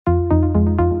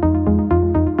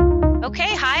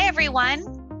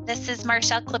everyone. This is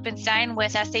Marshall Klippenstein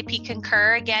with SAP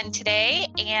Concur again today.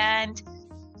 And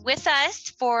with us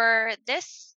for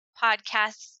this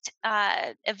podcast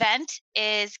event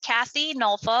is Kathy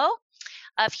Nolfo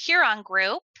of Huron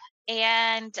Group.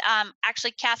 And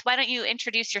actually, Kath, why don't you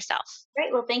introduce yourself?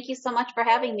 Great. Well, thank you so much for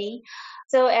having me.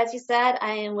 So as you said,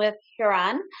 I am with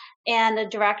Huron and a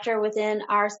director within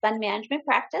our spend management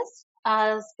practice,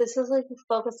 specifically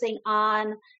focusing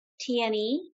on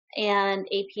T&E and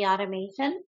AP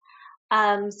automation.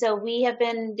 So we have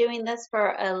been doing this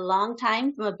for a long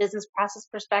time from a business process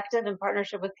perspective in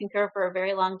partnership with Concur for a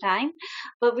very long time.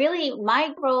 But really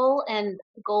my role and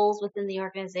goals within the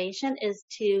organization is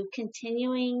to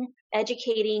continuing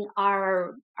educating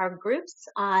our groups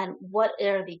on what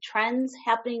are the trends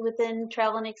happening within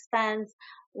travel and expense,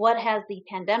 what has the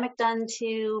pandemic done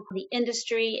to the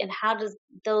industry, and how does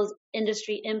those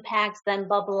industry impacts then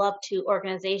bubble up to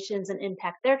organizations and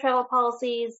impact their travel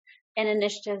policies and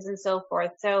initiatives and so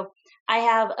forth. So I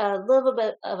have a little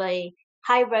bit of a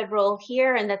hybrid role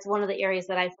here, and that's one of the areas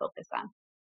that I focus on.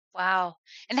 Wow.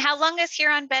 And how long has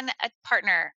Huron been a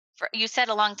partner? You said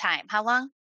a long time. How long?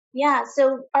 Yeah,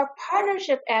 so our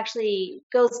partnership actually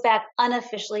goes back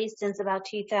unofficially since about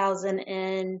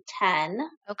 2010.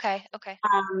 Okay.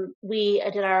 We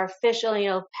did our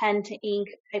official, pen to ink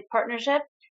type partnership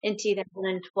in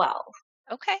 2012.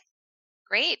 Okay.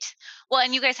 Great. Well,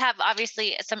 and you guys have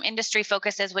obviously some industry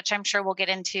focuses, which I'm sure we'll get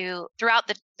into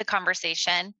throughout the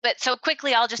conversation. But so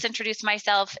quickly, I'll just introduce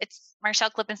myself. It's Marshall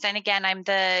Klippenstein again. I'm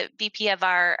the VP of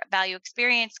our Value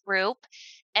Experience Group.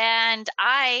 And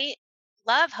I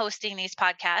love hosting these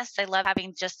podcasts. I love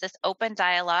having just this open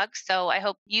dialogue. So I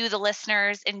hope you, the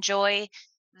listeners, enjoy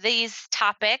these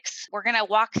topics. We're going to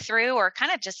walk through or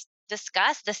kind of just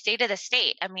discuss the state of the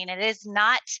state. I mean, it's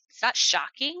not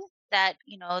shocking that,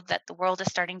 that the world is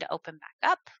starting to open back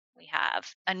up. We have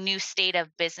a new state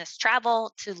of business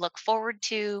travel to look forward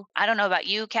to. I don't know about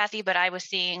you, Kathy, but I was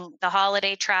seeing the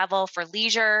holiday travel for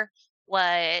leisure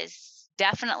was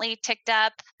definitely ticked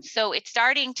up. So it's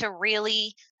starting to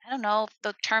really, I don't know if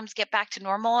the terms get back to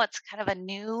normal. It's kind of a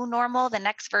new normal, the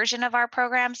next version of our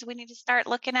programs we need to start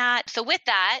looking at. So with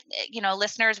that,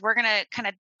 listeners, we're going to kind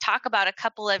of talk about a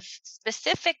couple of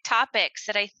specific topics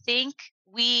that I think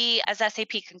we as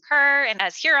SAP Concur and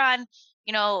as Huron,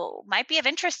 might be of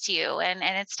interest to you. And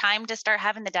it's time to start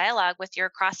having the dialogue with your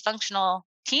cross-functional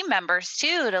team members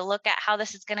too, to look at how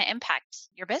this is going to impact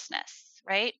your business,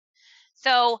 right?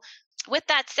 So with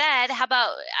that said, how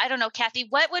about, I don't know, Kathy,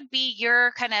 what would be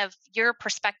your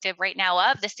perspective right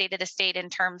now of the state of the state in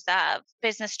terms of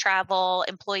business travel,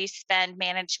 employee spend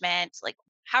management? Like,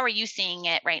 how are you seeing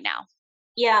it right now?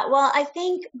 Yeah, well, I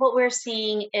think what we're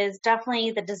seeing is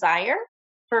definitely the desire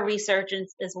for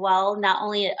resurgence as well, not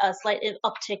only a slight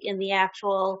uptick in the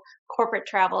actual corporate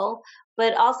travel,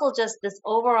 but also just this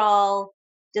overall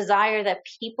desire that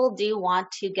people do want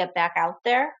to get back out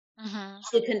there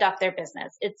to conduct their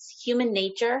business. It's human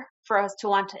nature for us to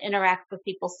want to interact with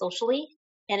people socially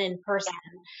and in person.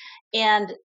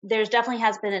 And there's definitely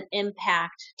has been an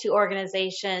impact to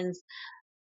organizations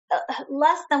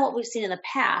less than what we've seen in the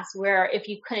past, where if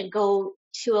you couldn't go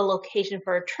to a location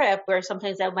for a trip, where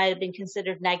sometimes that might have been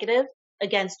considered negative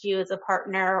against you as a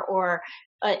partner or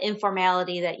an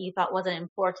informality that you thought wasn't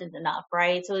important enough,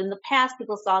 right? So in the past,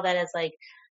 people saw that as like,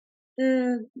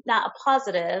 not a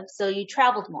positive, so you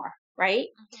traveled more, right?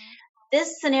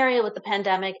 This scenario with the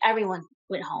pandemic, everyone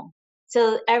went home.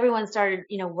 So everyone started,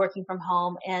 working from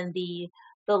home, and the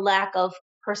lack of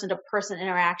person-to-person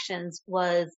interactions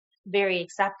was very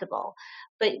acceptable.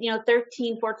 But,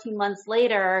 13, 14 months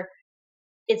later,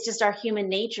 it's just our human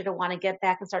nature to want to get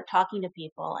back and start talking to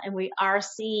people. And we are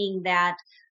seeing that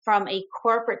from a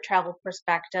corporate travel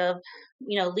perspective,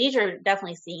 leisure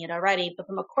definitely seeing it already, but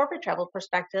from a corporate travel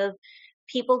perspective,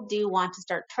 people do want to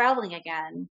start traveling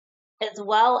again, as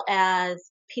well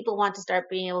as people want to start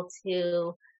being able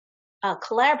to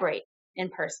collaborate in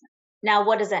person. Now,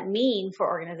 what does that mean for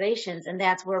organizations? And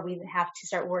that's where we have to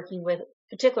start working with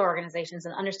particular organizations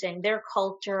and understanding their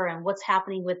culture and what's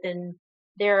happening within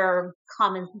their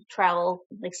common travel,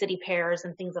 like city pairs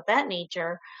and things of that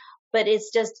nature. But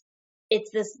it's this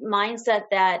mindset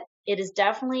that it is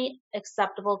definitely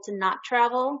acceptable to not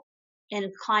travel,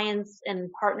 and clients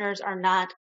and partners are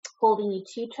not holding you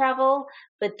to travel,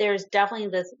 but there's definitely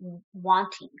this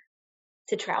wanting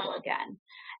to travel again.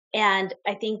 And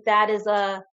I think that is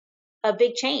a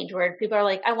big change where people are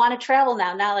like, I want to travel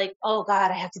now, not like, oh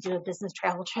God, I have to do a business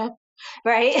travel trip.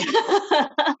 Right.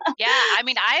 Yeah. I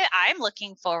mean, I'm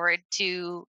looking forward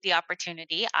to the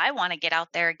opportunity. I want to get out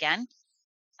there again.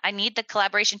 I need the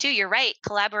collaboration too. You're right.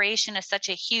 Collaboration is such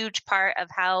a huge part of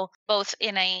how both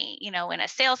in a, in a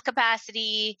sales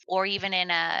capacity or even in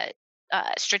a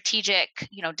strategic,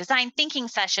 design thinking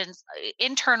sessions,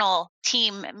 internal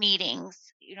team meetings,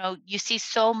 you see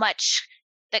so much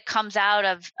that comes out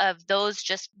of those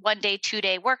just 1 day, 2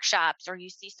 day workshops, or you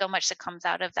see so much that comes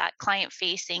out of that client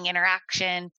facing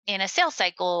interaction in a sales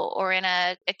cycle or in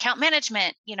a account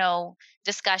management,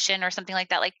 discussion or something like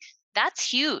that. Like that's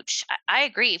huge. I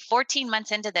agree. 14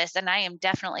 months into this, and I am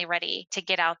definitely ready to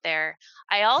get out there.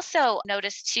 I also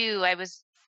noticed too,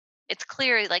 it's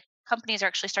clear like companies are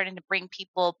actually starting to bring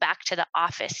people back to the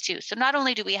office too. So not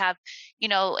only do we have,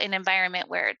 an environment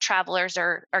where travelers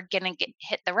are going to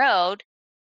hit the road,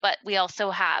 but we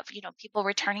also have, people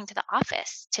returning to the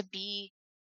office to be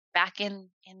back in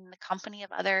the company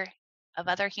of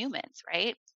other humans,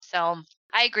 right? So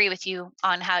I agree with you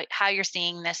on how you're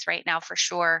seeing this right now for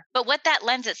sure. But what that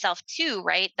lends itself to,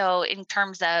 right, though, in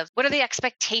terms of what are the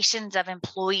expectations of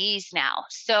employees now?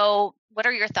 So what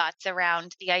are your thoughts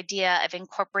around the idea of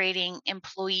incorporating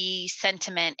employee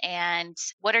sentiment, and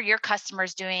what are your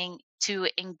customers doing to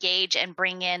engage and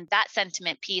bring in that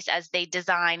sentiment piece as they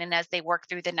design and as they work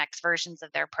through the next versions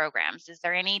of their programs? Is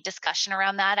there any discussion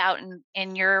around that out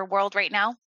in your world right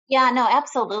now? Yeah, no,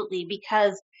 absolutely.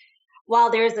 Because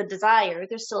while there's a desire,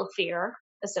 there's still fear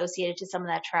associated to some of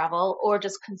that travel, or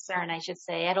just concern, I should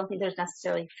say. I don't think there's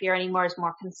necessarily fear anymore, it's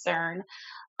more concern.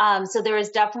 So there is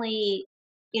definitely,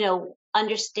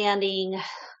 understanding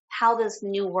how this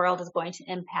new world is going to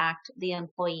impact the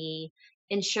employee,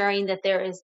 ensuring that there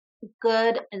is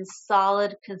good and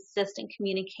solid, consistent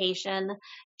communication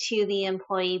to the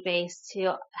employee base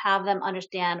to have them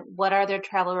understand what are their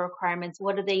travel requirements,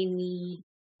 what do they need.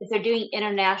 If they're doing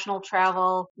international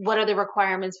travel, what are the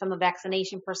requirements from a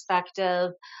vaccination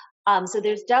perspective? So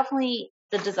there's definitely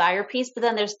the desire piece, but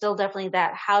then there's still definitely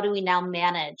that how do we now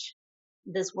manage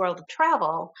this world of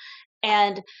travel?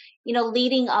 And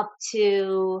leading up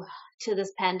to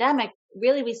this pandemic,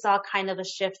 really we saw kind of a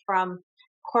shift from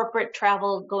corporate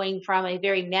travel going from a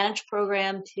very managed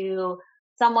program to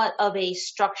somewhat of a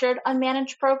structured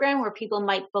unmanaged program where people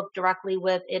might book directly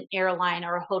with an airline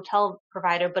or a hotel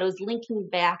provider, but it was linking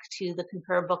back to the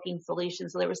concur booking solution.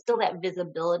 So there was still that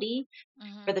visibility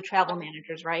for Hmm. the travel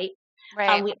managers, right?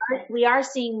 Right. We are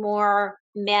seeing more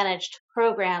managed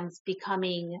programs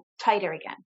becoming tighter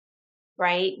again,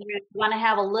 right? You want to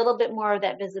have a little bit more of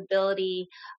that visibility.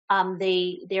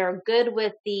 They're good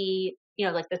with the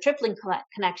like the tripling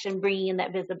connection, bringing in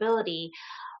that visibility,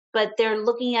 but they're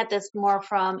looking at this more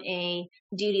from a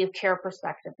duty of care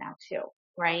perspective now too,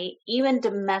 right? Even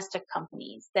domestic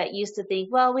companies that used to think,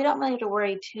 well, we don't really have to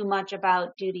worry too much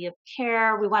about duty of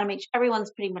care. We want to make sure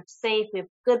everyone's pretty much safe. We have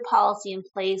good policy in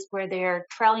place where they're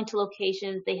traveling to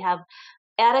locations. They have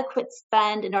adequate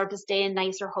spend in order to stay in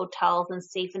nicer hotels and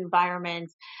safe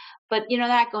environments, but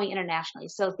not going internationally.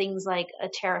 So things like a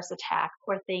terrorist attack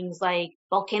or things like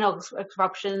volcano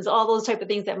eruptions, all those type of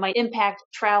things that might impact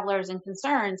travelers and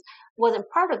concerns wasn't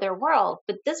part of their world.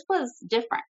 But this was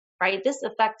different, right? This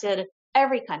affected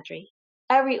every country,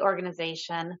 every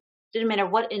organization. Didn't matter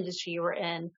what industry you were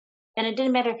in, and it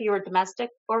didn't matter if you were domestic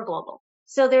or global.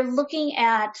 So they're looking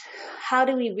at how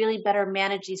do we really better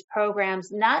manage these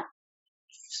programs, not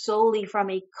solely from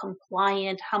a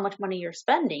compliant, how much money you're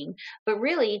spending, but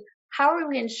really, how are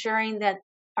we ensuring that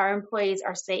our employees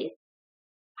are safe?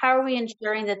 How are we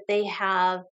ensuring that they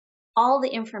have all the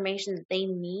information that they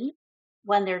need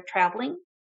when they're traveling,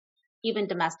 even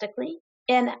domestically?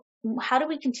 And how do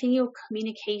we continue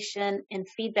communication and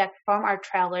feedback from our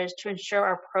travelers to ensure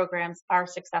our programs are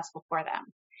successful for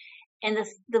them? And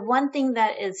the one thing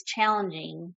that is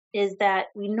challenging is that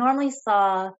we normally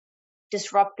saw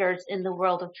disruptors in the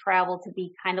world of travel to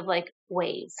be kind of like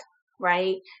waves,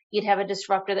 right? You'd have a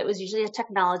disruptor that was usually a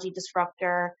technology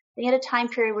disruptor. Then you had a time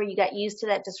period where you got used to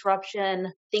that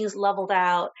disruption, things leveled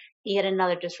out, you had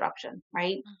another disruption,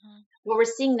 right? Hmm. What we're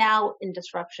seeing now in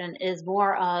disruption is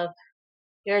more of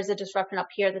there's a disruption up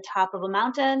here at the top of a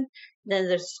mountain, then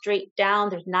there's straight down.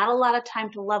 There's not a lot of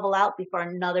time to level out before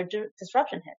another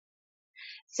disruption hits.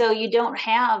 So you don't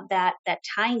have that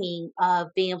timing of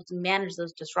being able to manage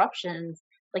those disruptions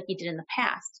like you did in the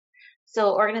past.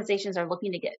 So organizations are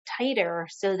looking to get tighter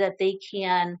so that they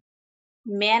can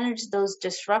manage those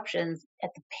disruptions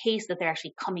at the pace that they're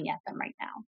actually coming at them right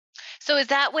now. So is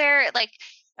that where, like,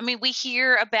 I mean, we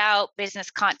hear about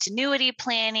business continuity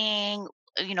planning,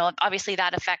 obviously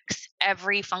that affects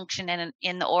every function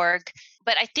in the org.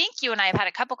 But I think you and I have had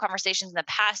a couple conversations in the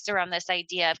past around this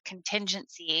idea of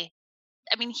contingency.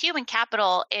 I mean, human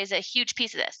capital is a huge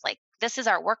piece of this. Like, this is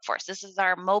our workforce. This is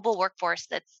our mobile workforce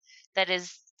that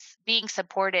is being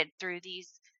supported through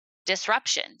these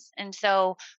disruptions. And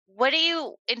so, what do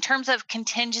you, in terms of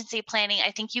contingency planning,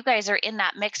 I think you guys are in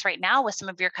that mix right now with some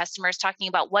of your customers talking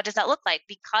about what does that look like?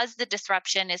 Because the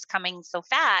disruption is coming so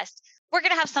fast, we're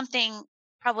going to have something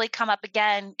probably come up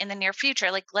again in the near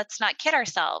future. Like, let's not kid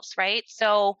ourselves, right?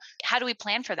 So, how do we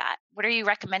plan for that? What are you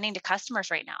recommending to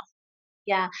customers right now?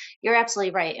 Yeah, you're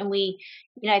absolutely right. And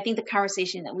I think the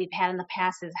conversation that we've had in the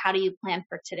past is how do you plan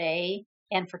for today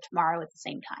and for tomorrow at the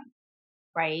same time,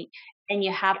 right? And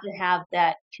you have to have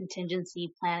that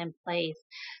contingency plan in place.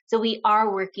 So we are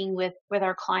working with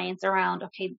our clients around,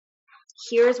 okay,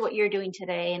 here's what you're doing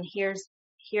today, and here's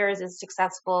a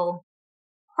successful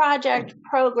project,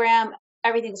 program,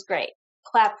 everything's great.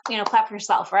 Clap for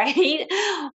yourself, right?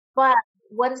 But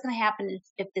what is going to happen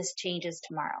if this changes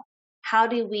tomorrow? How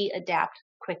do we adapt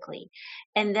quickly?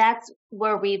 And that's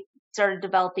where we've started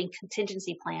developing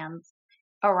contingency plans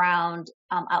around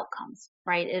outcomes,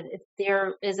 right? If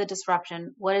there is a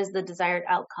disruption, what is the desired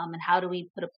outcome, and how do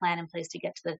we put a plan in place to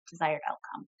get to the desired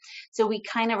outcome? So we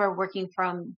kind of are working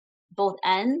from both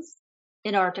ends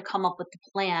in order to come up with the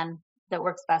plan that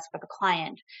works best for the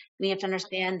client. We have to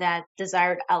understand that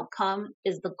desired outcome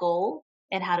is the goal,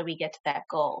 and how do we get to that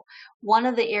goal? One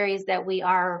of the areas that we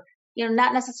are,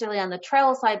 not necessarily on the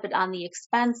travel side, but on the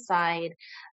expense side,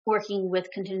 working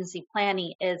with contingency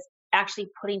planning is actually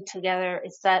putting together a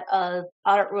set of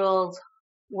audit rules,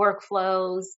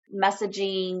 workflows,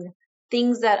 messaging,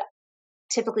 things that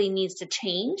typically needs to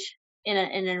change in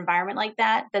an environment like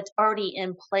that, that's already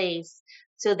in place,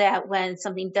 so that when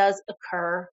something does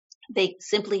occur, they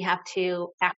simply have to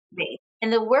activate.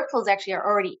 And the workflows actually are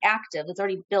already active. It's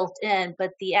already built in,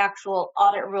 but the actual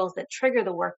audit rules that trigger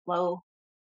the workflow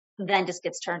then just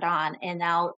gets turned on, and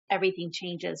now everything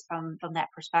changes from that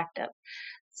perspective.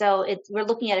 So we're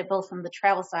looking at it both from the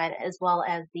travel side as well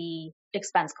as the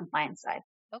expense compliance side.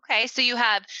 Okay, so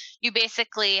you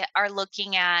basically are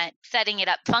looking at setting it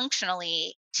up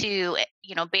functionally to,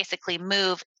 basically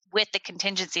move with the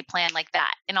contingency plan like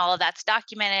that. And all of that's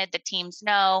documented, the teams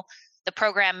know, the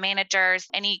program managers,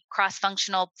 any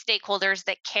cross-functional stakeholders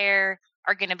that care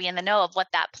are going to be in the know of what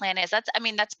that plan is.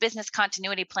 That's business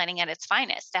continuity planning at its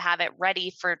finest, to have it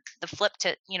ready for the flip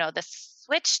to, the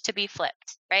switch to be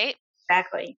flipped, right?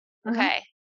 Exactly. Mm-hmm. Okay.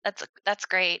 That's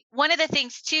great. One of the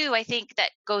things too, I think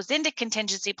that goes into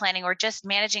contingency planning or just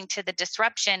managing to the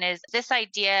disruption is this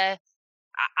idea.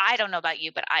 I don't know about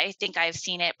you, but I think I've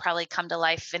seen it probably come to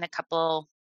life in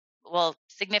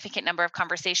significant number of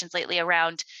conversations lately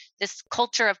around this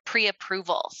culture of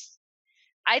pre-approvals.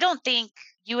 I don't think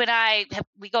you and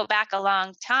we go back a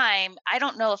long time. I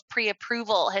don't know if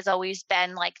pre-approval has always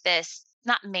been like this,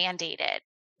 not mandated,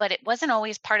 but it wasn't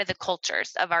always part of the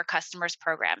cultures of our customers'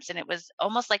 programs. And it was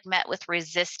almost like met with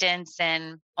resistance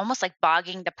and almost like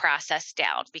bogging the process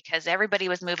down because everybody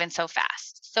was moving so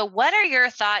fast. So what are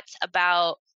your thoughts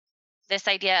about this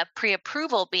idea of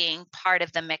pre-approval being part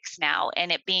of the mix now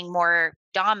and it being more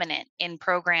dominant in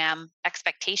program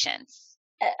expectations?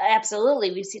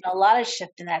 Absolutely. We've seen a lot of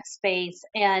shift in that space.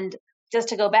 And just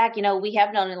to go back, we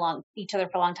have known each other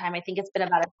for a long time. I think it's been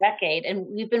about a decade, and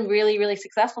we've been really, really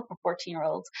successful for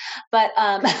 14-year-olds. But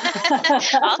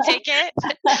I'll take it.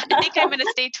 I think I'm going to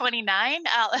stay 29.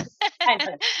 Well,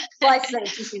 I said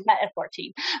since we met at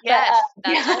 14. Yes,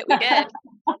 that's right. We did.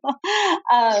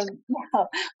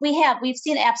 No, we've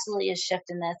seen absolutely a shift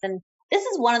in this, and this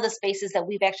is one of the spaces that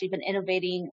we've actually been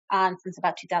innovating on since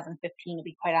about 2015, to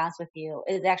be quite honest with you,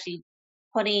 is actually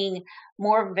putting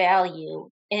more value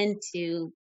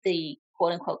into the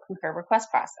quote unquote concur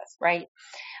request process, right?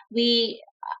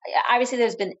 Obviously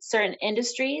there's been certain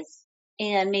industries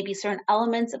and maybe certain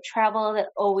elements of travel that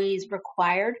always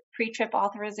required pre-trip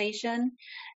authorization.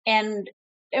 And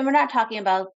we're not talking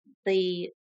about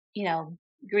the,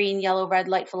 green, yellow, red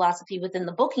light philosophy within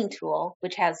the booking tool,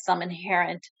 which has some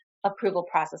inherent approval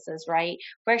processes, right?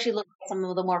 We're actually looking at some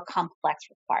of the more complex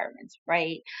requirements,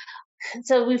 right?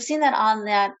 So we've seen that on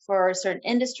that for certain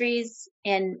industries,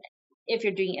 and if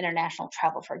you're doing international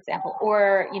travel, for example,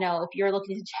 or, if you're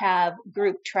looking to have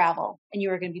group travel and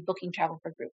you're going to be booking travel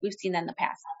for group, we've seen that in the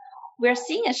past. We're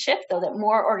seeing a shift, though, that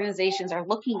more organizations are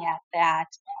looking at that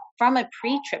from a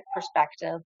pre-trip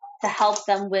perspective to help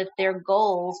them with their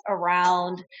goals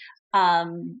around,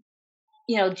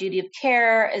 duty of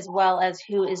care, as well as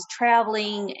who is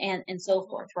traveling and so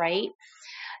forth, right?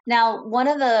 Now, one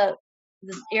of the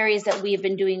areas that we've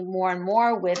been doing more and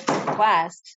more with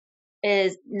Quest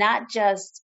is not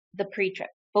just the pre-trip,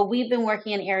 but we've been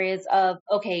working in areas of,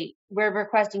 okay, we're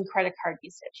requesting credit card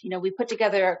usage. We put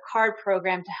together a card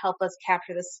program to help us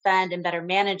capture the spend and better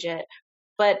manage it,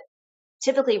 but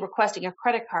typically requesting a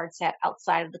credit card sat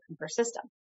outside of the Concur system.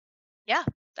 Yeah,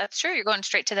 that's true. You're going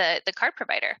straight to the card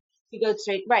provider You go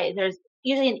straight, right. There's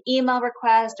usually an email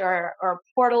request or a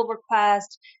portal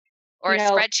request, or you a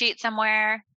know, spreadsheet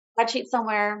somewhere. spreadsheet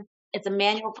somewhere. It's a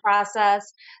manual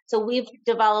process. So we've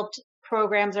developed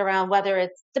programs around whether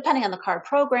it's depending on the card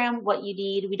program, what you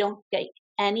need. We don't get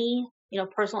any,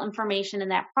 personal information in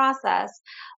that process,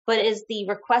 but is the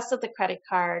request of the credit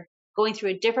card going through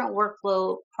a different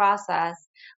workflow process.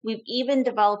 We've even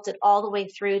developed it all the way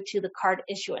through to the card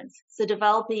issuance. So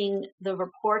developing the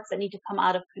reports that need to come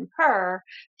out of Concur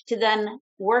to then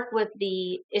work with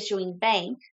the issuing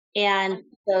bank and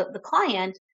the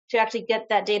client to actually get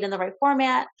that data in the right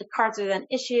format. The cards are then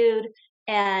issued,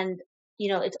 and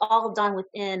it's all done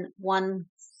within one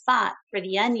spot for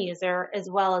the end user as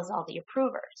well as all the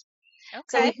approvers.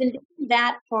 So Okay. we've been doing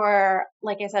that for,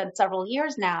 like I said, several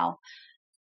years now,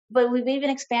 but we've even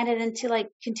expanded into like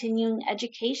continuing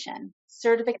education,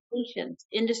 certifications,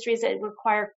 industries that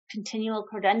require continual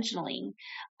credentialing.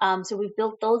 So we've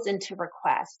built those into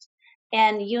Request.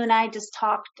 And you and I just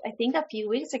talked, I think, a few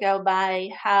weeks ago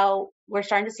by how we're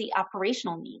starting to see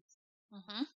operational needs,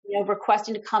 Hmm.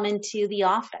 requesting to come into the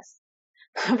office,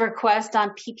 request on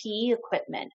PPE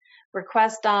equipment,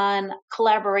 request on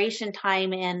collaboration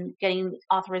time and getting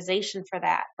authorization for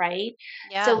that, right?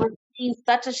 Yeah. So we're seeing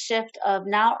such a shift of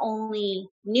not only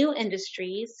new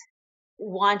industries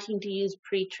wanting to use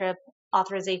pre-trip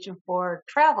authorization for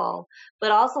travel,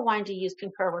 but also wanting to use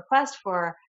Concur Request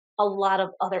for a lot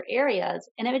of other areas.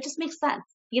 And it just makes sense.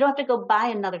 You don't have to go buy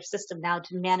another system now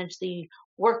to manage the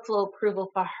workflow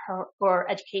approval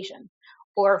for education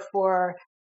or for,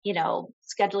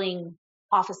 scheduling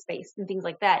office space and things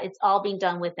like that. It's all being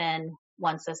done within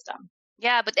one system.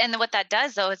 Yeah, but and what that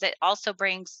does though is it also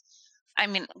brings, I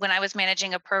mean, when I was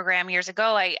managing a program years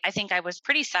ago, I think I was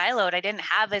pretty siloed. I didn't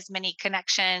have as many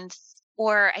connections,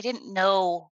 or I didn't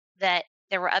know that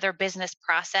there were other business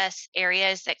process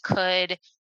areas that could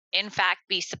in fact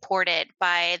be supported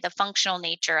by the functional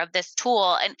nature of this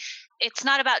tool. And it's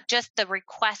not about just the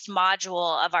request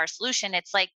module of our solution.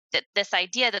 It's like this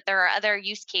idea that there are other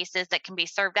use cases that can be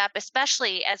served up,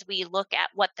 especially as we look at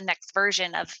what the next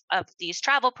version of these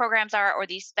travel programs are or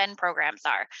these spend programs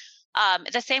are.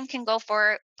 The same can go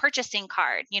for purchasing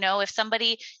card.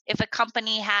 If a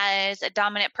company has a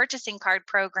dominant purchasing card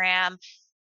program,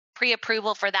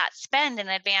 pre-approval for that spend in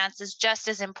advance is just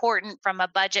as important from a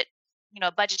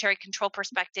budgetary control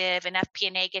perspective, and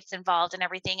FP&A gets involved and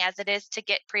everything, as it is to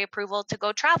get pre-approval to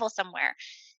go travel somewhere.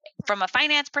 From a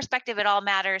finance perspective, it all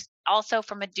matters. Also,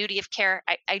 from a duty of care,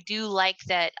 I do like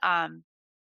that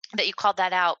you called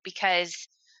that out, because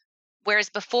whereas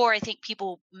before I think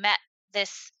people met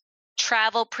this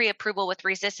travel pre-approval with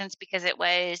resistance because it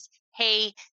was,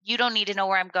 hey, you don't need to know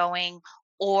where I'm going,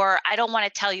 or I don't want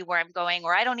to tell you where I'm going,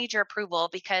 or I don't need your approval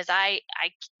because I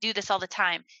do this all the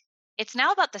time. It's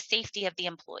now about the safety of the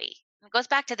employee. It goes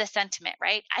back to the sentiment,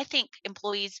 right? I think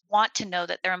employees want to know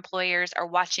that their employers are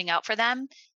watching out for them,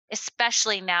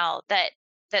 especially now that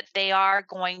they are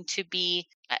going to be,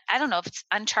 I don't know if it's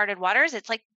uncharted waters. It's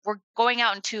like we're going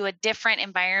out into a different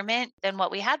environment than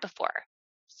what we had before.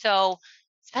 So,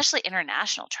 especially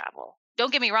international travel.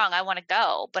 Don't get me wrong, I want to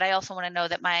go, but I also want to know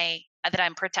that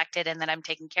I'm protected and that I'm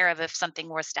taken care of if something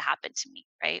was to happen to me,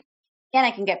 right? And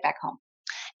I can get back home.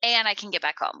 And I can get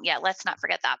back home. Yeah, let's not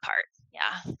forget that part.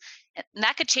 Yeah. And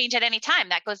that could change at any time.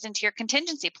 That goes into your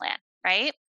contingency plan,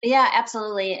 right? Yeah,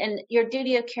 absolutely. And your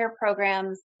duty of care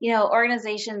programs,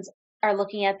 organizations are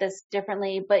looking at this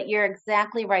differently, but you're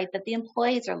exactly right that the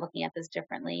employees are looking at this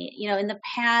differently. In the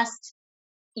past,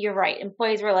 you're right.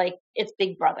 Employees were like, it's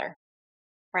Big Brother,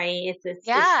 right? It's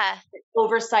Yeah.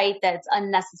 oversight that's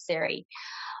unnecessary.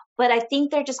 But I think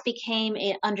there just became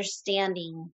a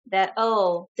understanding that,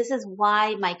 oh, this is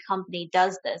why my company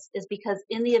does this, is because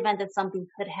in the event that something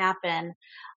could happen,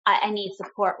 I need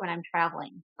support when I'm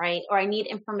traveling, right? Or I need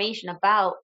information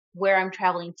about where I'm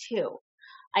traveling to.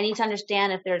 I need to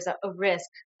understand if there's a risk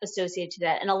associated to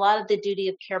that. And a lot of the duty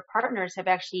of care partners have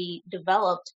actually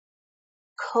developed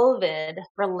COVID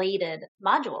related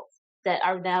modules that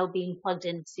are now being plugged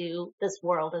into this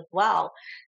world as well.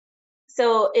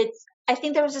 So I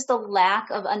think there was just a lack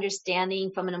of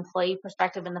understanding from an employee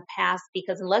perspective in the past,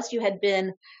 because unless you had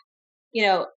been, you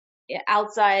know,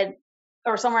 outside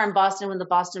or somewhere in Boston when the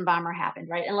Boston bomber happened,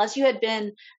 right? Unless you had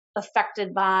been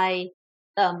affected by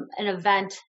an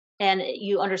event and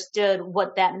you understood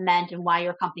what that meant and why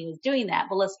your company was doing that.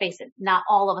 But let's face it, not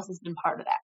all of us has been part of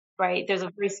that, right? There's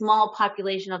a very small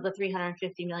population of the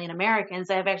 350 million Americans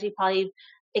that have actually probably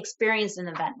experienced an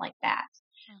event like that.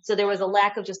 So there was a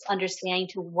lack of just understanding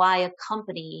to why a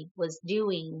company was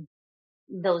doing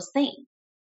those things.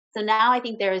 So now I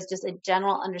think there is just a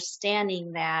general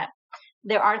understanding that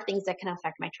there are things that can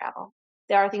affect my travel.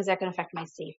 There are things that can affect my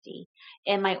safety.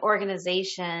 And my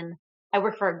organization, I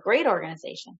work for a great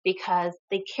organization because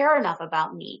they care enough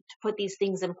about me to put these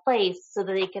things in place so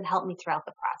that they can help me throughout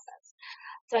the process.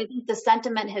 So I think the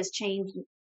sentiment has changed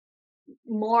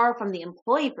more from the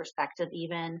employee perspective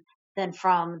even than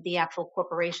from the actual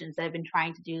corporations that have been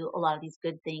trying to do a lot of these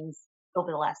good things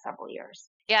over the last several years.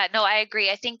 Yeah, no, I agree.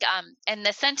 I think and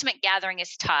the sentiment gathering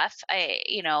is tough.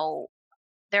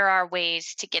 There are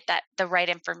ways to get the right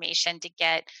information, to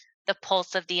get the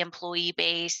pulse of the employee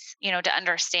base, to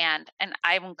understand. And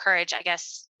I encourage, I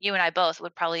guess you and I both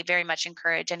would probably very much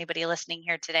encourage anybody listening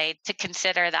here today to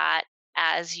consider that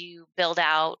as you build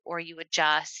out or you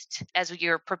adjust as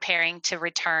you're preparing to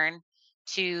return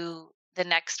to the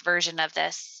next version of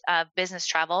this business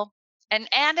travel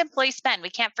and employee spend. We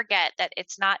can't forget that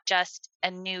it's not just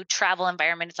a new travel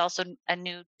environment, it's also a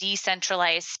new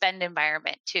decentralized spend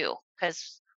environment too,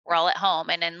 because we're all at home.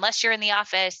 And unless you're in the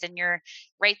office and you're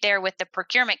right there with the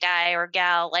procurement guy or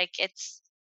gal, like it's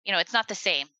not the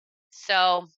same.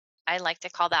 So I like to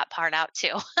call that part out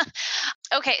too.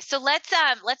 Okay, so let's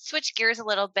switch gears a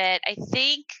little bit. I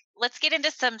think let's get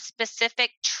into some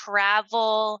specific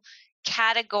travel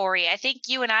category. I think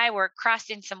you and I were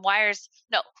crossing some wires.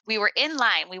 No, we were in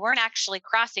line. We weren't actually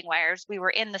crossing wires. We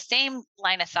were in the same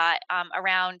line of thought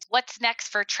around what's next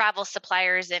for travel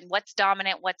suppliers and what's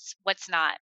dominant, what's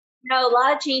not. No, a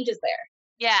lot of changes there.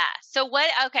 Yeah. So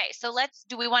okay, so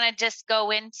do we want to just go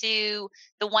into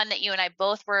the one that you and I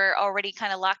both were already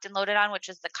kind of locked and loaded on, which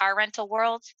is the car rental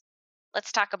world?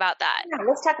 Let's talk about that. Yeah,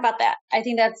 let's talk about that. I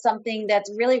think that's something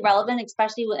that's really relevant,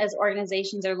 especially as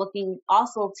organizations are looking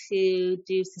also to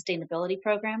do sustainability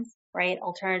programs, right?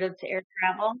 Alternative to air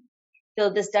travel. So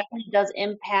this definitely does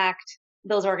impact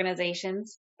those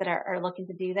organizations that are looking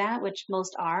to do that, which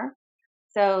most are.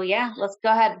 So yeah, let's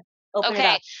go ahead, open it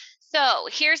up. So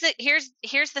here's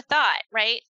the thought,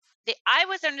 right? I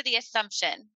was under the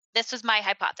assumption, this was my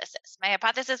hypothesis. My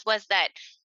hypothesis was that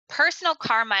personal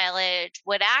car mileage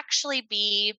would actually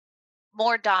be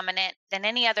more dominant than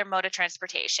any other mode of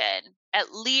transportation,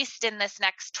 at least in this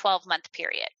next 12-month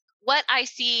period. What I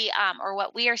see or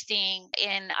what we are seeing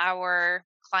in our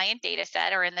client data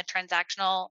set or in the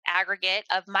transactional aggregate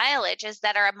of mileage is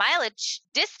that our mileage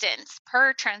distance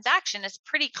per transaction is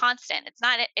pretty constant.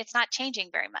 It's not changing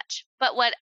very much. But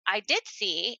what I did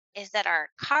see is that our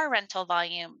car rental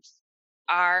volumes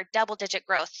are double-digit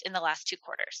growth in the last 2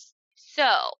 quarters. So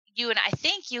I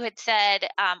think you had said,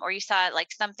 or you saw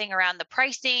like something around the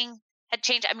pricing had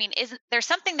changed. I mean, isn't there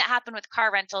something that happened with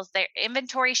car rentals, their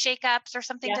inventory shakeups or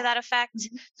something to that effect?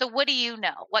 Mm-hmm. So what do you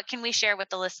know? What can we share with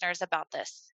the listeners about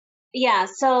this? Yeah,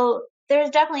 so there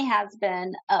definitely has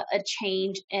been a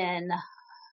change in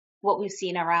what we've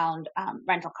seen around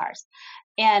rental cars.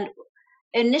 And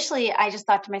initially, I just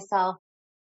thought to myself,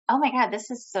 oh my God,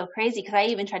 this is so crazy, because I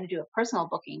even tried to do a personal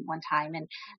booking one time. And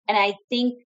I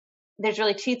think there's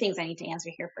really 2 things I need to answer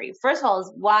here for you. First of all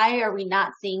is, why are we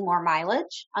not seeing more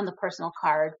mileage on the personal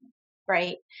card,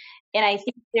 right? And I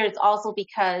think there's also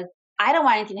because I don't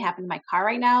want anything to happen to my car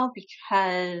right now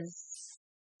because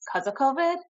of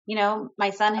COVID.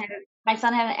 My son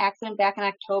had an accident back in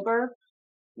October.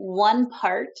 One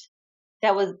part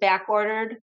that was back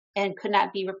ordered and could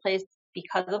not be replaced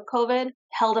because of COVID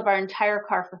held up our entire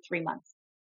car for 3 months.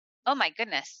 Oh my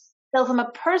goodness. So from a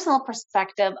personal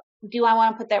perspective, do I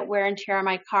want to put that wear and tear on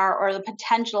my car or the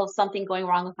potential of something going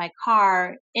wrong with my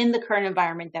car in the current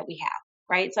environment that we have,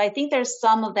 right? So I think there's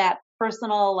some of that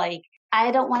personal, like,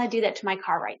 I don't want to do that to my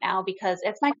car right now because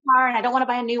it's my car and I don't want to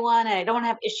buy a new one and I don't want to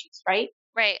have issues, right?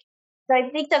 Right. So I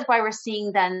think that's why we're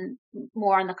seeing then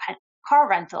more on the car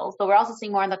rentals, but we're also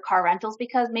seeing more on the car rentals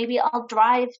because maybe I'll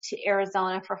drive to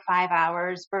Arizona for 5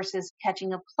 hours versus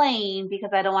catching a plane because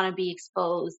I don't want to be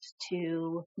exposed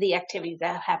to the activities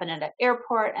that happen at an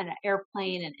airport and an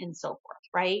airplane and so forth,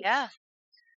 right? Yeah.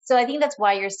 So I think that's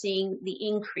why you're seeing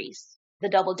the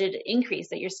double-digit increase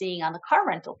that you're seeing on the car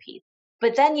rental piece.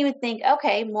 But then you would think,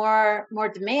 okay, more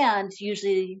demand,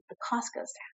 usually the cost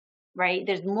goes down, right?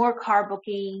 There's more car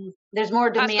bookings, there's more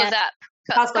demand.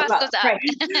 Cost goes up. Cost goes up,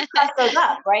 right? Cost goes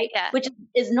up, right? Yeah. Which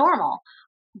is normal.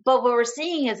 But what we're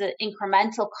seeing is an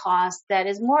incremental cost that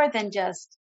is more than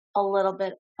just a little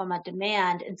bit from a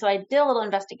demand. And so I did a little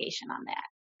investigation on that.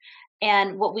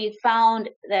 And what we found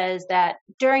is that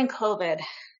during COVID,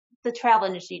 the travel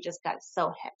industry just got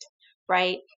so hit,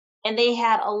 right? And they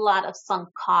had a lot of sunk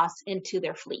costs into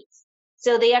their fleets.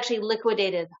 So they actually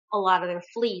liquidated a lot of their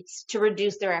fleets to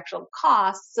reduce their actual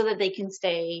costs so that they can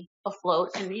stay afloat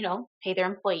and, pay their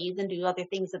employees and do other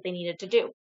things that they needed to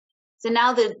do. So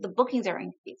now the bookings are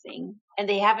increasing and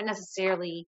they haven't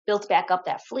necessarily built back up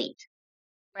that fleet,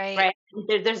 Right. right?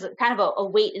 There's a kind of a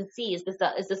wait and see. Is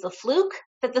this a fluke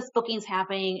that this booking's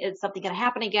happening? Is something going to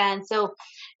happen again? So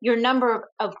your number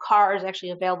of cars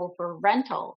actually available for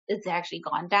rental is actually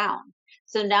gone down.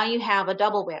 So now you have a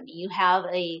double whammy. You have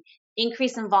a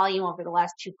increase in volume over the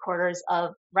last 2 quarters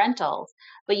of rentals,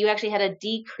 but you actually had a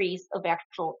decrease of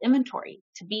actual inventory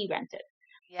to be rented.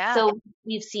 Yeah. So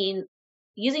we've seen,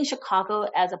 using Chicago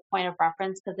as a point of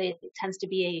reference, because it tends to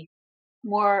be a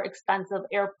more expensive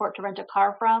airport to rent a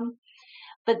car from,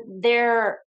 but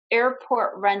their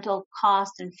airport rental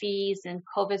costs and fees and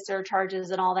COVID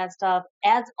surcharges and all that stuff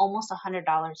adds almost $100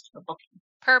 to a booking.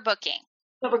 Per booking.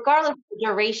 But regardless of the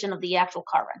duration of the actual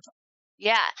car rental.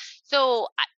 Yeah. So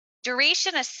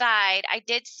duration aside, I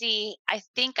did see, I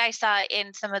think I saw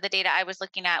in some of the data I was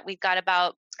looking at, we've got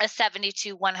about a $70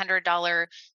 to $100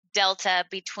 delta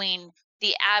between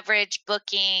the average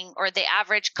booking or the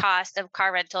average cost of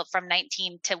car rental from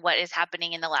 19 to what is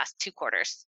happening in the last 2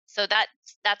 quarters. So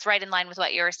that's right in line with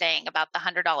what you were saying about the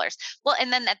 $100. Well,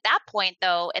 and then at that point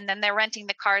though, and then they're renting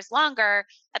the cars longer.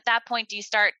 At that point, do you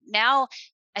start now?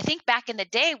 I think back in the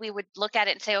day, we would look at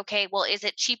it and say, okay, well, is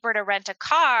it cheaper to rent a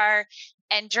car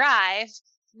and drive?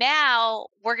 Now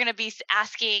we're going to be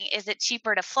asking, is it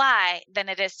cheaper to fly than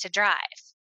it is to drive?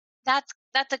 That's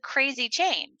a crazy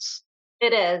change.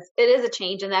 It is. It is a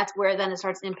change, and that's where then it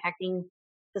starts impacting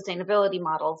sustainability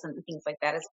models and things like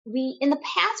that. Is we in the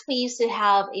past we used to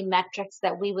have a metrics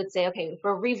that we would say, okay, if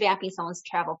we're revamping someone's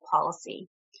travel policy,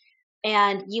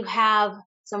 and you have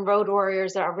some road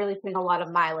warriors that are really putting a lot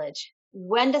of mileage,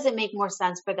 when does it make more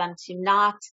sense for them to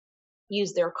not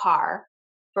use their car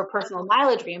for personal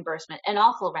mileage reimbursement and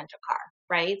also rent a car,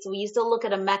 right? So we used to look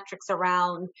at a metrics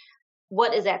around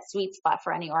what is that sweet spot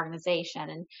for any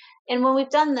organization. And when we've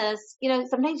done this,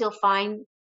 sometimes you'll find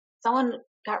someone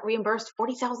got reimbursed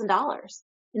 $40,000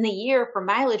 in the year for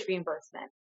mileage reimbursement.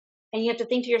 And you have to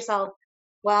think to yourself,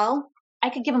 well, I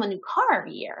could give them a new car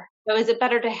every year. So is it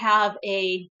better to have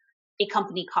a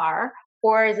company car,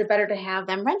 or is it better to have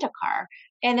them rent a car?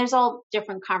 And there's all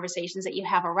different conversations that you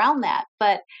have around that.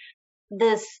 But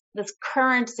this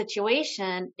current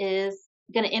situation is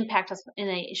going to impact us in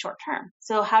a short term.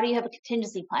 So how do you have a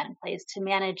contingency plan in place to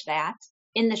manage that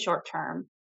in the short term?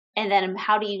 And then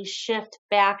how do you shift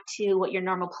back to what your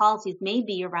normal policies may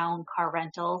be around car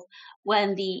rentals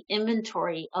when the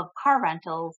inventory of car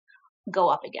rentals go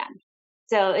up again?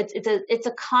 So it's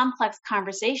a complex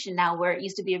conversation now where it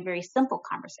used to be a very simple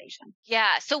conversation.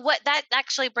 Yeah. So what that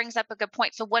actually brings up a good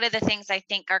point. So one of the things I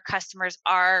think our customers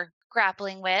are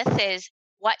grappling with is,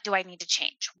 what do I need to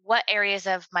change? What areas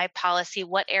of my policy,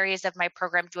 what areas of my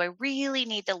program do I really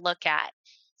need to look at?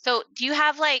 So do you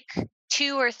have like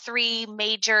 2 or 3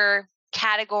 major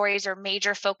categories or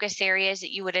major focus areas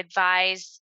that you would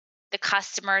advise the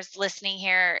customers listening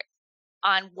here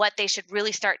on what they should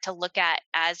really start to look at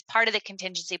as part of the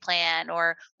contingency plan,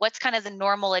 or what's kind of the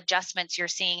normal adjustments you're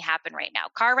seeing happen right now?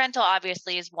 Car rental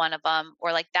obviously is one of them,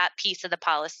 or like that piece of the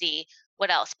policy. What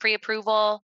else?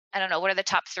 Pre-approval? I don't know. What are the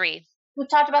top 3? We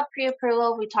talked about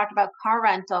pre-approval. We talked about car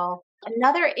rental.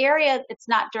 Another area that's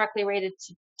not directly related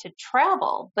to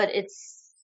travel, but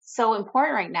it's so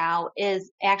important right now,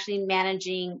 is actually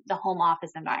managing the home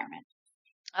office environment.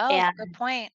 Oh, And good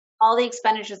point. all the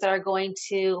expenditures that are going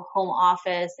to home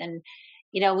office, and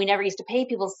we never used to pay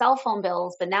people's cell phone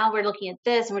bills, but now we're looking at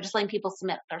this and we're just letting people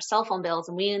submit their cell phone bills,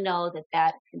 and we know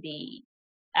that can be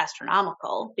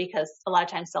astronomical, because a lot of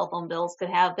times cell phone bills could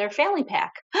have their family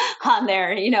pack on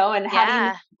there, and how do you Yeah.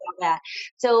 manage that?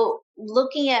 So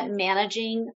looking at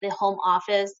managing the home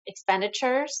office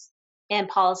expenditures and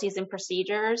policies and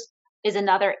procedures is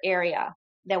another area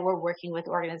that we're working with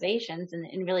organizations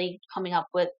and really coming up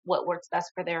with what works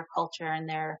best for their culture and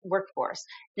their workforce.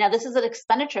 Now, this is an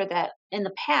expenditure that in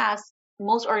the past,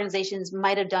 most organizations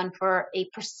might have done for a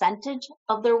percentage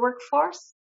of their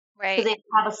workforce. Right. Because they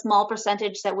have a small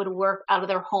percentage that would work out of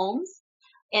their homes,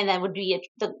 and that would be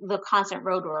the constant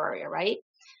road warrior, right?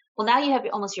 Well, now you have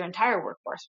almost your entire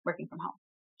workforce working from home.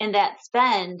 And that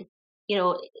spend,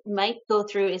 it might go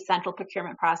through a central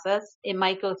procurement process. It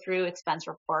might go through expense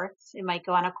reports. It might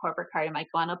go on a corporate card. It might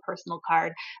go on a personal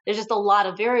card. There's just a lot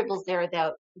of variables there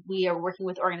that we are working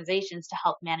with organizations to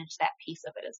help manage that piece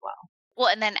of it as well. Well,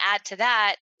 and then add to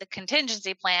that the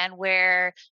contingency plan,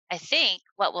 where I think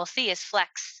what we'll see is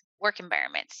flex work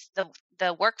environments.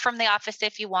 The work from the office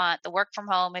if you want, the work from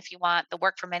home if you want, the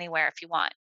work from anywhere if you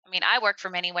want. I mean, I work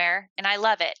from anywhere and I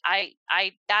love it. I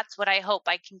that's what I hope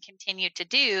I can continue to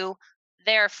do.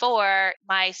 Therefore,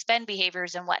 my spend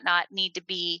behaviors and whatnot need to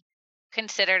be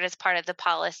considered as part of the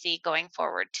policy going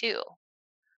forward too.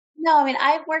 No, I mean,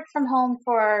 I've worked from home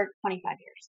for 25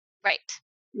 years. Right.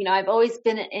 I've always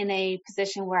been in a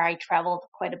position where I traveled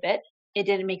quite a bit. It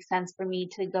didn't make sense for me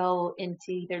to go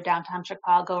into either downtown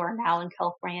Chicago or now in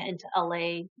California into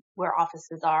LA where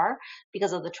offices are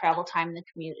because of the travel time and the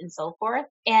commute and so forth.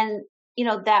 And,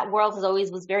 that world has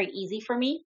always was very easy for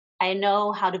me. I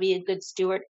know how to be a good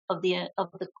steward of the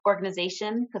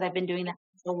organization because I've been doing that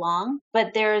for so long.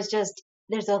 But there's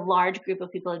a large group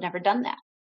of people who've never done that.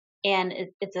 And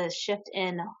it's a shift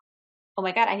in, oh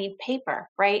my God, I need paper,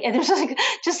 right? And there's like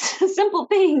just simple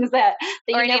things that Or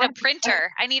you I need never a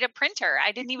printer. I need a printer.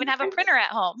 I didn't even have a printer at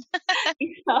home.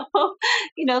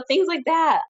 you know, things like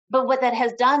that. But what that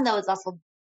has done though is also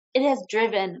it has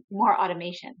driven more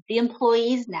automation. The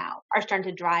employees now are starting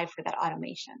to drive for that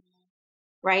automation,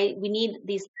 right? We need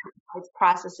these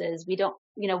processes. We don't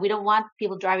want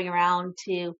people driving around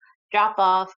to drop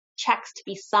off checks to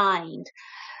be signed,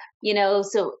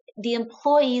 so the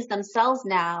employees themselves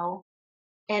now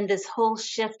and this whole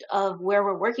shift of where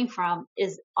we're working from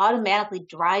is automatically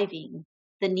driving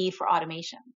the need for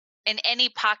automation. In any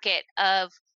pocket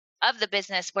of the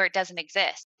business where it doesn't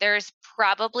exist. There's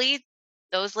probably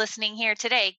those listening here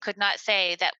today could not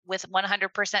say that with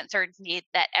 100% certainty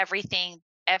that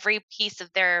every piece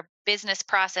of their business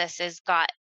process has got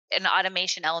an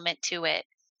automation element to it.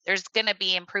 There's going to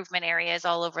be improvement areas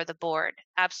all over the board.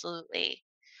 Absolutely.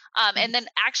 And then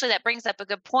actually that brings up a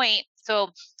good point.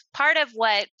 So part of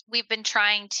what we've been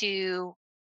trying to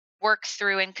work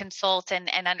through and consult and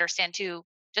understand too,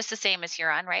 just the same as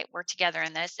Huron, right? We're together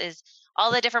in this, is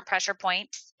all the different pressure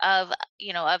points of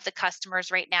the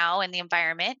customers right now in the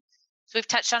environment. So we've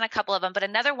touched on a couple of them, but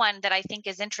another one that I think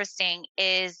is interesting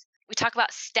is we talk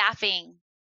about staffing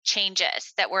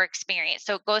changes that we're experiencing.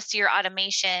 So it goes to your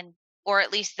automation, or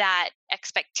at least that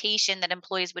expectation that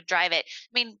employees would drive it.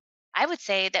 I mean, I would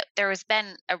say that there has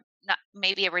been not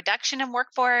maybe a reduction in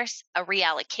workforce, a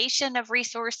reallocation of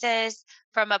resources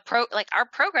from like our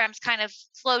programs kind of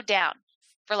slowed down,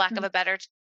 for lack of a better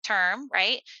term,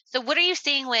 right? So what are you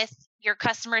seeing with your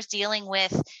customers dealing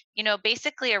with,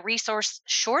 basically a resource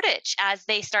shortage as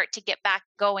they start to get back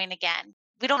going again?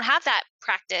 We don't have that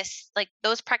practice. Like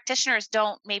those practitioners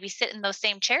don't maybe sit in those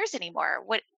same chairs anymore.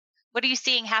 What are you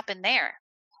seeing happen there?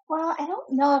 Well, I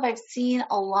don't know if I've seen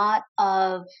a lot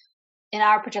of, in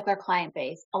our particular client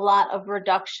base, a lot of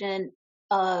reduction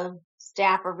of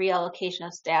staff or reallocation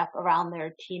of staff around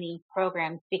their T&E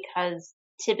programs because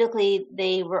typically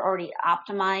they were already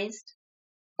optimized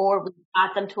or we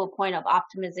got them to a point of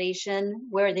optimization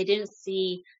where they didn't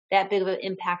see that big of an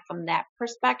impact from that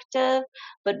perspective.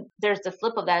 But there's the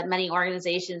flip of that. Many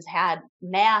organizations had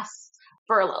mass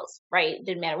furloughs, right?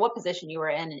 Didn't matter what position you were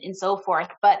in and so forth.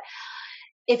 But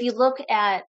if you look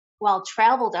at, while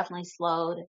travel definitely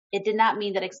slowed, it did not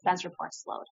mean that expense reports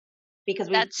slowed because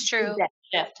we That's did true. that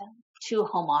shift to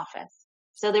home office.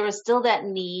 So there was still that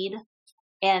need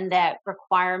and that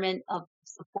requirement of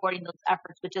supporting those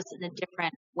efforts, but just in a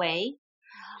different way.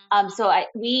 So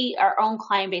our own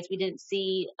client base, we didn't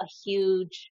see a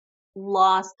huge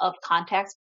loss of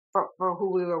context for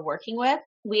who we were working with.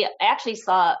 We actually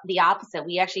saw the opposite.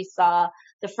 We actually saw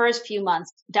the first few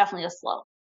months definitely a slow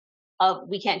of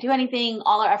we can't do anything.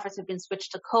 All our efforts have been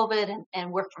switched to COVID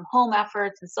and work from home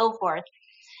efforts and so forth.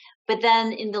 But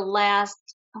then in the last,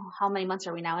 how many months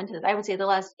are we now into this? I would say the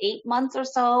last 8 months or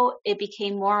so, it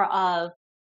became more of,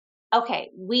 okay,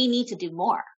 we need to do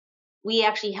more. We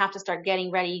actually have to start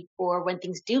getting ready for when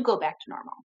things do go back to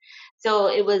normal. So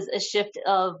it was a shift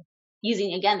of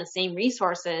using, again, the same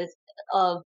resources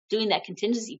of doing that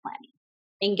contingency planning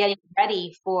and getting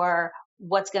ready for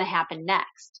what's going to happen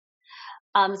next.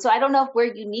 So I don't know if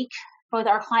we're unique with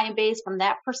our client base from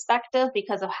that perspective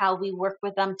because of how we work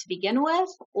with them to begin with,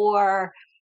 or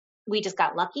we just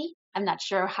got lucky. I'm not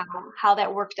sure how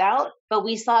that worked out, but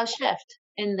we saw a shift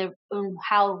in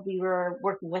how we were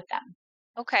working with them.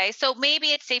 Okay, so maybe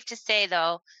it's safe to say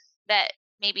though that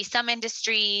maybe some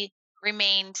industry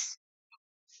remained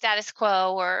status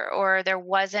quo, or there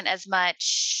wasn't as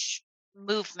much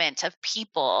movement of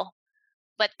people,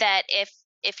 but that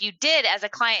if you did, as a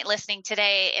client listening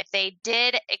today, if they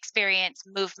did experience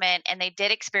movement and they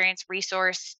did experience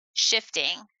resource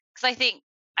shifting, because I think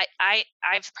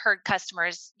I've heard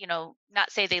customers, not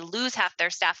say they lose half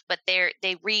their staff, but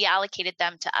they reallocated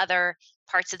them to other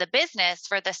parts of the business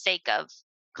for the sake of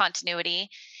continuity.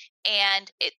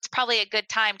 And it's probably a good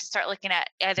time to start looking at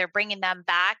either bringing them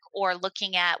back or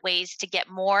looking at ways to get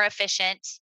more efficient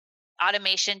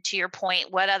automation. To your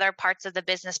point, what other parts of the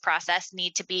business process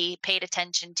need to be paid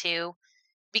attention to,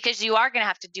 because you are going to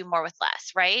have to do more with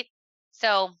less, right?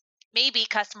 So maybe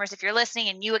customers, if you're listening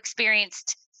and you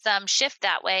experienced some shift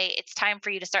that way, it's time for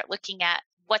you to start looking at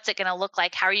what's it going to look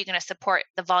like? How are you going to support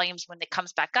the volumes when it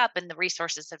comes back up and the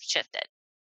resources have shifted?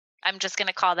 I'm just going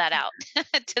to call that out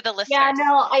to the Yeah, listeners.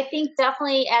 no, I think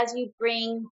definitely as you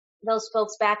bring those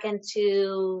folks back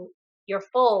into your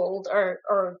fold,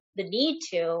 or the need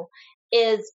to,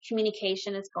 is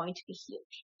communication is going to be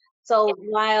huge. So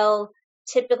while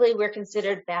typically we're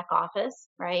considered back office,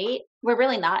 right? We're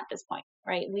really not at this point,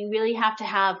 right? We really have to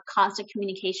have constant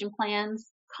communication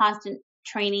plans, constant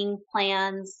training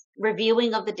plans,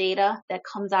 reviewing of the data that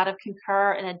comes out of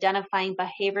Concur, and identifying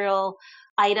behavioral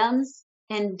items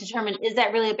and determine, is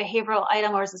that really a behavioral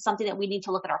item, or is it something that we need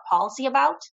to look at our policy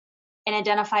about and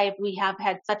identify if we have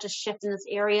had such a shift in this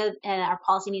area and our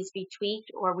policy needs to be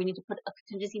tweaked, or we need to put a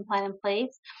contingency plan in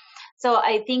place. So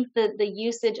I think that the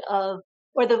usage of,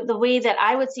 or the way that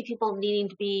I would see people needing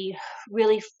to be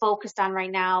really focused on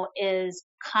right now is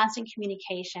constant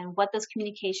communication, what those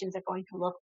communications are going to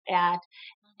look at.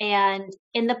 And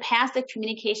in the past, the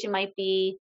communication might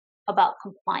be about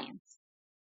compliance,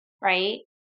 right?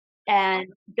 And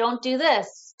don't do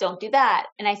this, don't do that.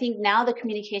 And I think now the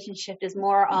communication shift is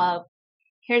more of,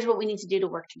 here's what we need to do to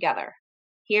work together.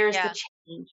 Here's the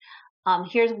change.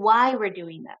 Here's why we're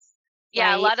doing this.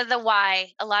 Yeah, right? a lot of the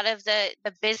why, a lot of the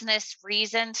business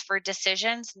reasons for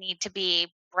decisions need to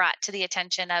be brought to the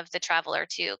attention of the traveler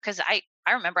too. Because I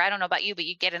remember, I don't know about you, but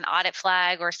you get an audit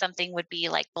flag or something would be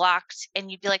like blocked, and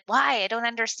you'd be like, why? I don't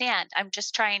understand. I'm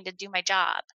just trying to do my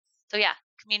job. So yeah,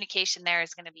 communication there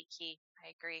is going to be key.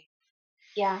 I agree.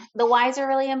 Yeah, the whys are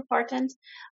really important.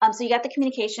 So you got the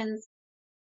communications.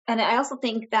 And I also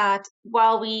think that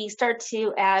while we start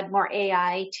to add more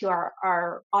AI to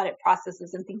our audit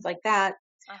processes and things like that,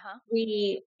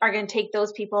 we are going to take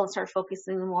those people and start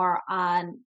focusing more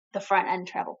on the front end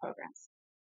travel programs,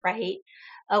 right?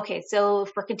 Okay, so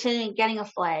if we're continuing getting a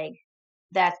flag,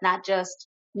 that's not just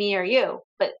me or you,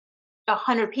 but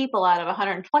 100 people out of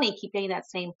 120 keep getting that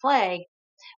same flag.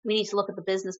 We need to look at the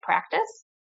business practice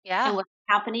and what's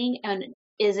happening. And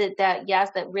is it that, yes,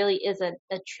 that really is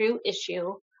a true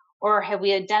issue, or have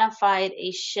we identified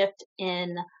a shift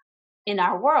in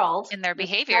our world, in their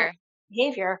behavior,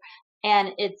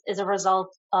 and it's as a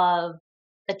result of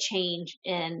a change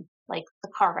in like the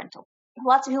car rental?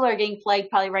 Lots of people are getting flagged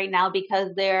probably right now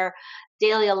because their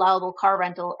daily allowable car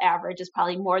rental average is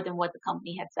probably more than what the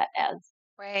company had set as.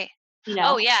 Right. You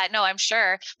know? Oh yeah, no, I'm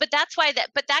sure. But that's why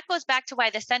but that goes back to why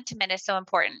the sentiment is so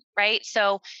important, right?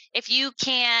 So if you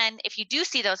do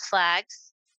see those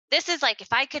flags, this is like,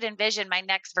 if I could envision my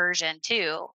next version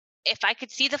too, if I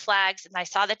could see the flags and I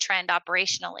saw the trend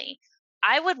operationally,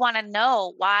 I would want to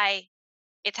know why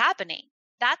it's happening.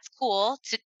 That's cool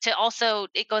to also,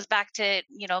 it goes back to,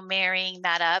 marrying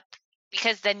that up,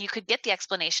 because then you could get the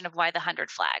explanation of why the 100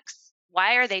 flags.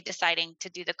 Why are they deciding to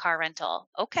do the car rental?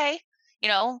 Okay.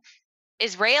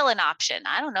 Is rail an option?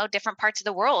 I don't know. Different parts of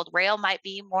the world, rail might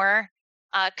be more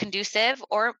conducive,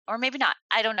 or maybe not.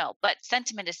 I don't know. But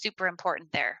sentiment is super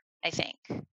important there, I think.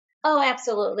 Oh,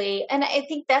 absolutely. And I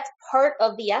think that's part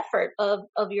of the effort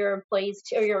of your employees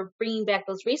or you're bringing back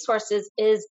those resources,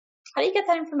 is how do you get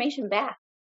that information back,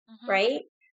 right?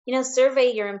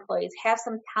 Survey your employees, have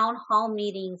some town hall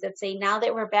meetings that say, now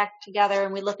that we're back together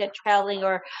and we look at traveling,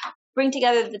 or bring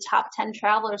together the top 10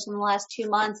 travelers from the last 2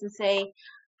 months and say,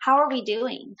 how are we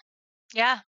doing?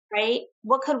 Yeah. Right?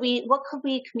 What could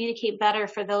we communicate better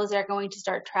for those that are going to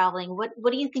start traveling?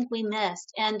 What do you think we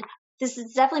missed? And this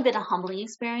has definitely been a humbling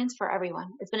experience for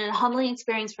everyone. It's been a humbling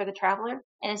experience for the traveler,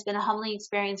 and it's been a humbling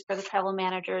experience for the travel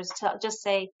managers to just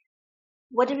say,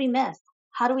 what did we miss?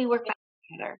 How do we work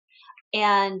together?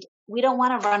 And we don't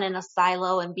want to run in a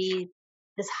silo and be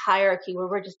this hierarchy where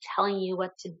we're just telling you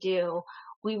what to do.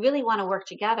 We really want to work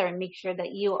together and make sure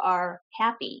that you are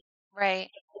happy. Right.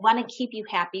 We want to keep you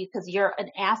happy because you're an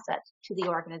asset to the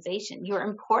organization. You're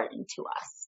important to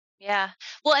us. Yeah.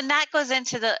 Well, and that goes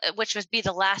into which would be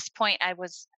the last point I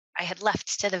had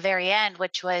left to the very end,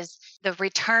 which was the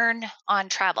return on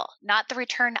travel, not the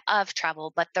return of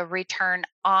travel, but the return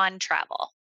on travel.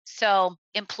 So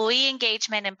employee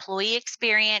engagement, employee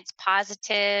experience,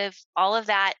 positive, all of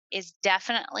that is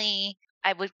definitely,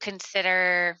 I would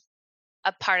consider,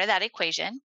 a part of that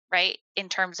equation, right? In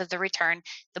terms of the return,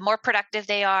 the more productive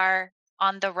they are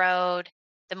on the road,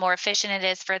 the more efficient it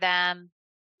is for them,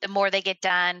 the more they get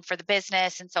done for the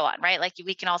business, and so on, right? Like,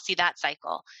 we can all see that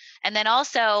cycle. And then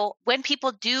also, when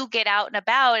people do get out and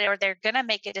about, or they're going to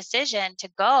make a decision to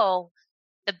go,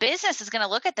 the business is going to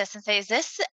look at this and say, is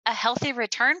this a healthy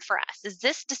return for us? Is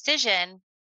this decision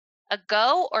a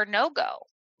go or no go,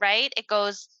 right? It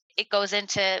goes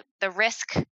into the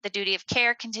risk, the duty of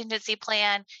care contingency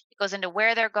plan. It goes into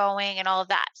where they're going and all of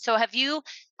that. So have you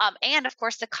And of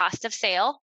course, the cost of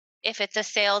sale. If it's a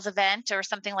sales event or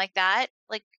something like that,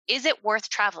 like, is it worth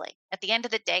traveling? At the end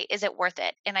of the day, is it worth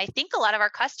it? And I think a lot of our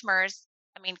customers,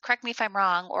 I mean, correct me if I'm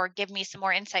wrong or give me some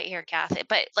more insight here, Kath,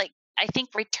 but like, I think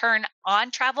return on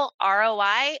travel,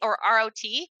 ROI or ROT,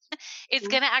 is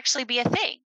Mhm. going to actually be a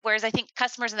thing. Whereas I think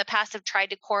customers in the past have tried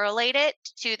to correlate it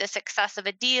to the success of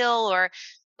a deal or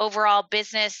overall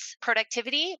business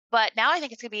productivity. But now I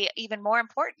think it's going to be even more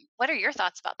important. What are your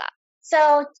thoughts about that?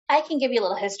 So I can give you a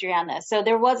little history on this. So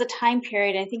there was a time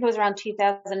period, I think it was around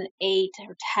 2008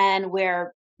 or 10,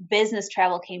 where business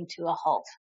travel came to a halt.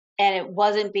 And it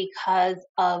wasn't because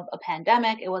of a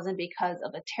pandemic. It wasn't because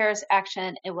of a terrorist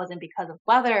action. It wasn't because of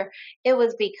weather. It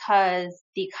was because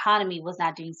the economy was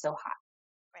not doing so hot.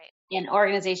 Right. And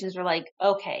organizations were like,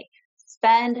 okay,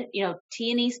 spend,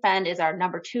 T&E spend is our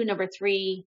number two, number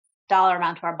 $3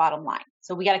 amount to our bottom line.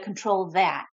 So we got to control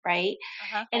that, right?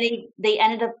 Uh-huh. And they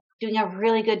ended up doing a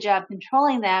really good job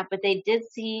controlling that, but they did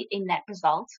see a net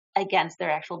result against their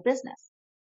actual business,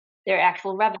 their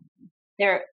actual revenue,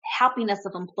 their happiness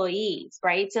of employees,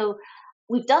 right? So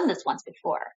we've done this once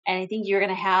before. And I think you're going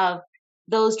to have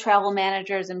those travel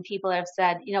managers and people that have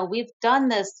said, we've done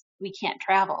this, we can't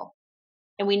travel.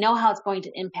 And we know how it's going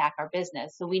to impact our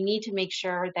business. So we need to make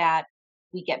sure that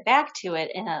we get back to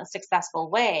it in a successful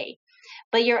way.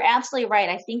 But you're absolutely right.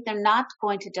 I think they're not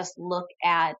going to just look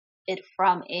at it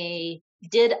from a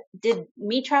did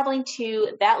me traveling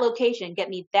to that location get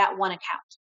me that one account,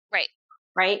 Right.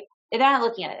 right? They're not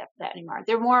looking at it that anymore.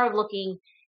 They're more of looking,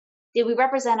 did we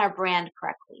represent our brand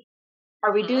correctly?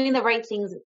 Are we Mhm. doing the right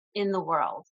things in the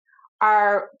world?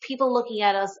 Are people looking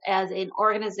at us as an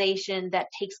organization that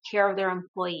takes care of their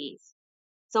employees?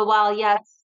 So while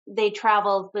yes, they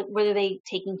traveled, but were they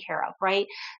taken care of, right?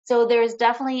 So there's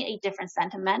definitely a different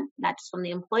sentiment, not just from the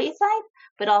employee side,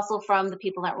 but also from the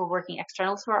people that were working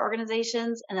external to our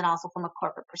organizations, and then also from a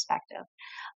corporate perspective.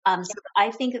 So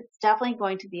I think it's definitely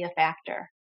going to be a factor.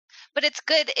 But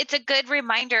it's a good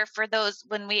reminder for those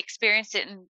when we experienced it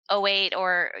in '08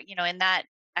 or, in that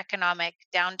economic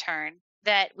downturn,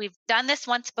 that we've done this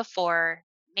once before.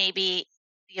 Maybe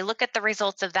you look at the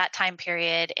results of that time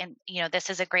period and, this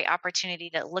is a great opportunity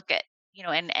to look at,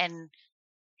 and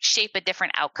shape a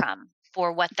different outcome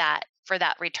for for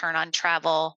that return on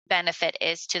travel benefit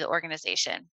is to the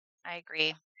organization. I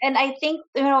agree. And I think,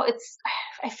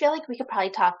 I feel like we could probably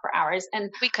talk for hours.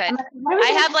 And We I'm could. like, what are we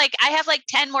going to I have like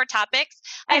 10 more topics.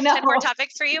 I I have know. 10 more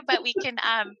topics for you, but we can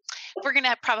we're going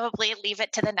to probably leave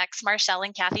it to the next Marshall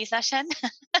and Kathy session.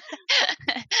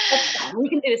 That's fine. We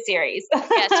can do a series.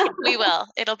 Yes, we will.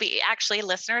 It'll be actually,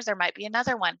 listeners, there might be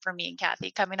another one for me and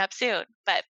Kathy coming up soon.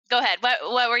 But go ahead.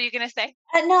 What were you going to say?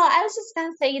 No, I was just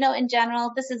going to say, in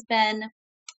general, this has been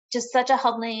just such a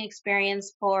humbling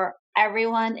experience for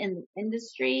everyone in the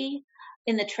industry,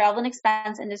 in the travel and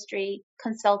expense industry,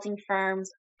 consulting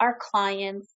firms, our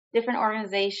clients, different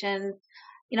organizations,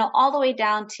 all the way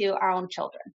down to our own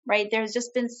children, right? There's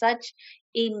just been such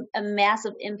a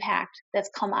massive impact that's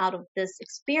come out of this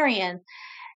experience,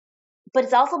 but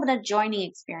it's also been a joining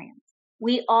experience.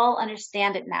 We all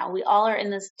understand it now. We all are in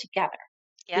this together.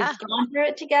 We've Yeah. gone through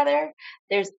it together.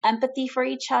 There's empathy for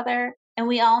each other. And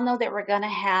we all know that we're going to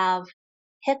have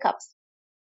hiccups.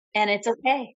 And it's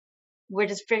okay. We're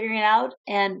just figuring it out.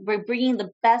 And we're bringing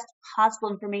the best possible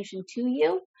information to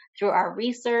you through our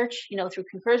research, through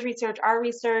Concur's research, our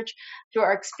research, through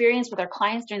our experience with our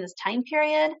clients during this time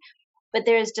period. But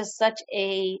there's just such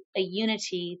a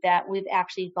unity that we've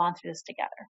actually gone through this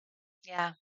together.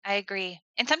 Yeah, I agree.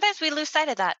 And sometimes we lose sight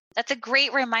of that. That's a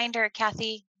great reminder,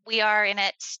 Kathy. We are in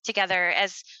it together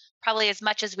as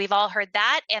much as we've all heard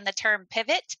that and the term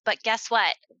pivot. But guess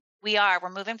what? We're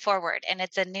moving forward and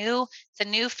it's a new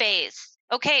phase.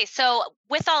 Okay. So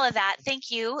with all of that,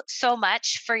 thank you so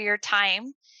much for your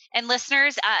time. And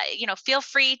listeners, feel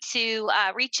free to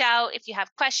reach out if you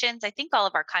have questions. I think all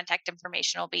of our contact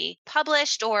information will be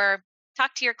published, or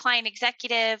talk to your client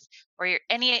executive or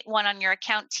anyone on your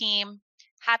account team.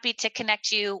 Happy to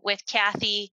connect you with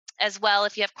Kathy as well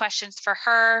if you have questions for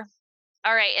her.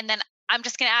 All right. And then I'm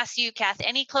just going to ask you, Kath,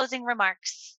 any closing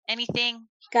remarks? Anything?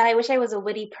 God, I wish I was a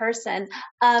witty person.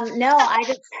 No, I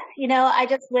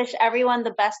just wish everyone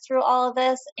the best through all of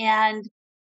this. And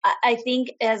I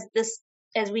think as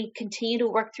we continue to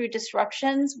work through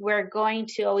disruptions, we're going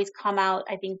to always come out,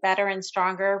 I think, better and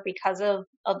stronger because of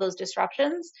those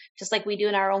disruptions, just like we do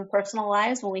in our own personal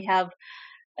lives when we have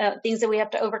things that we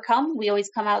have to overcome. We always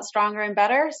come out stronger and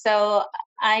better. So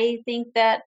I think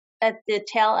that at the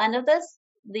tail end of this,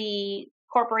 the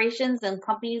corporations and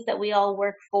companies that we all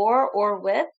work for or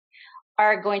with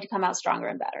are going to come out stronger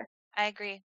and better. I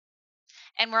agree.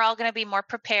 And we're all going to be more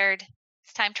prepared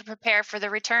It's time to prepare for the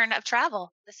return of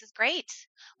travel. This is great.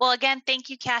 Well, again, thank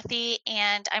you, Kathy.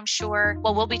 And I'm sure,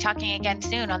 we'll be talking again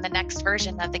soon on the next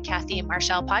version of the Kathy and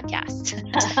Marshall podcast.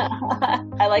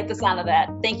 I like the sound of that.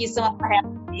 Thank you so much for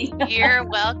having me. You're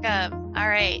welcome. All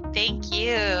right. Thank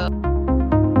you.